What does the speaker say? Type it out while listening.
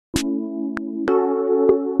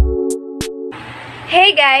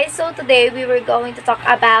Hey guys, so today we were going to talk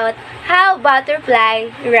about how butterfly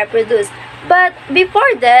reproduce. But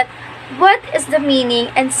before that, what is the meaning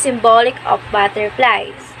and symbolic of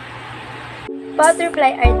butterflies?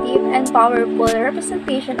 Butterfly are deep and powerful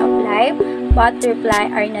representation of life. Butterfly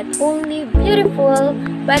are not only beautiful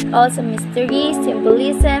but also mystery,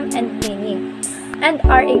 symbolism, and meaning, and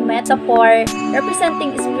are a metaphor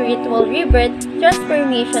representing spiritual rebirth,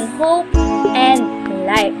 transformation, hope, and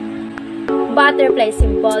life. Butterfly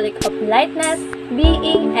symbolic of lightness,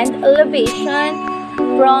 being, and elevation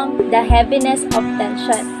from the heaviness of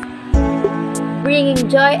tension, bringing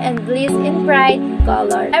joy and bliss in bright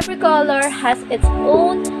color. Every color has its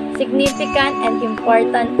own significant and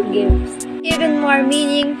important gifts, even more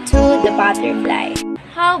meaning to the butterfly.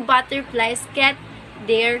 How butterflies get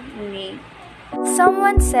their name.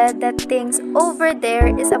 Someone said that things over there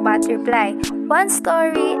is a butterfly. One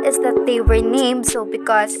story is that they were named so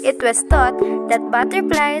because it was thought that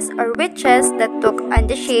butterflies are witches that took on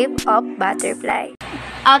the shape of butterfly.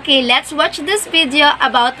 Okay, let's watch this video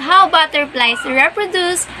about how butterflies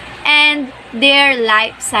reproduce and their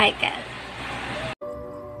life cycle.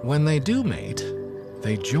 When they do mate,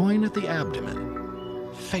 they join at the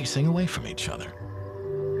abdomen, facing away from each other.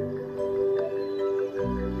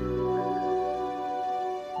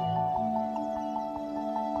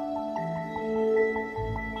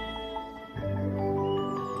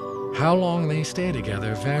 How long they stay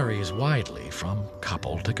together varies widely from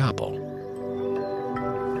couple to couple.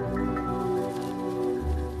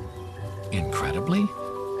 Incredibly,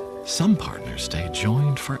 some partners stay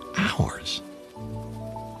joined for hours.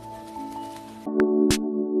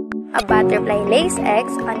 A butterfly lays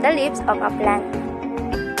eggs on the leaves of a plant.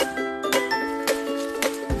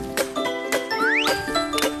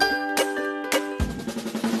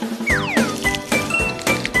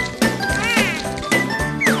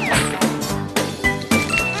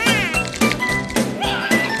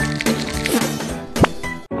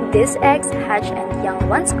 These eggs hatch and young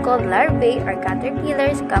ones called larvae or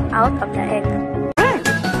caterpillars come out of the egg.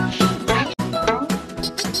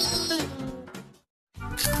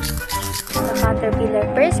 The caterpillar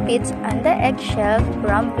first feeds on the eggshell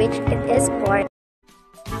from which it is born.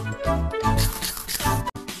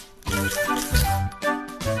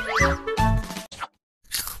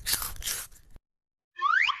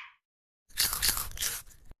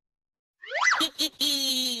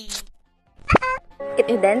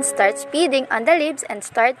 It then starts feeding on the leaves and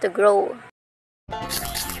start to grow.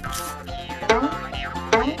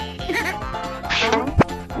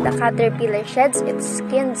 The caterpillar sheds its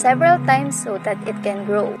skin several times so that it can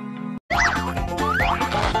grow.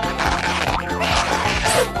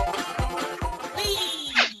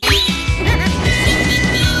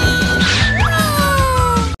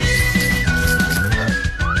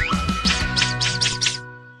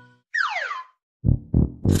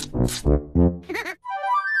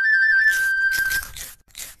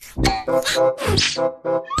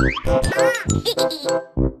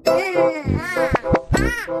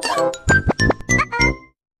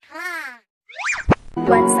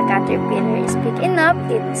 Once the caterpillar is big enough,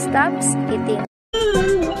 it stops eating.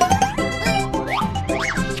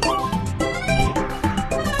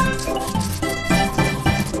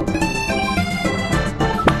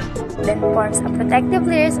 Then forms a protective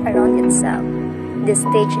layers around itself. This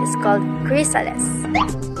stage is called chrysalis.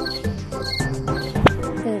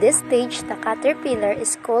 In this stage, the caterpillar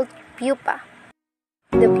is called pupa.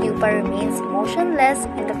 The pupa remains motionless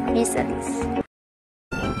in the chrysalis.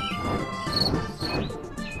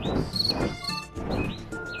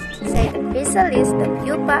 Inside the chrysalis, the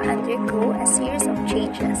pupa undergo a series of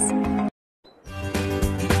changes.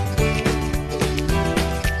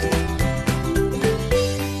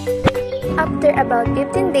 After about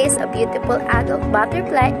 15 days, a beautiful adult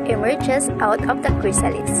butterfly emerges out of the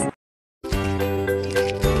chrysalis.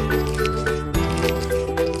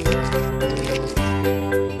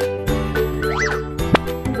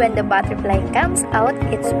 When the butterfly comes out,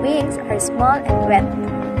 its wings are small and wet.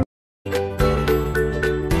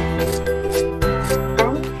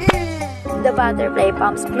 The butterfly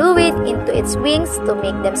pumps fluid into its wings to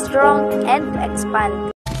make them strong and to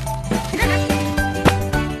expand.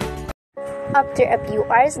 After a few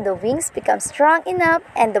hours, the wings become strong enough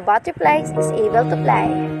and the butterfly is able to fly.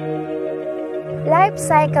 Life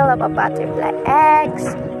cycle of a butterfly: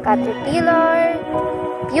 eggs, caterpillar,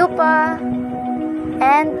 pupa,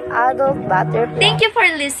 and adult butterfly. Thank you for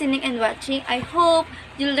listening and watching. I hope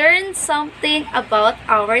you learned something about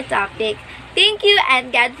our topic. Thank you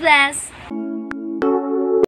and God bless.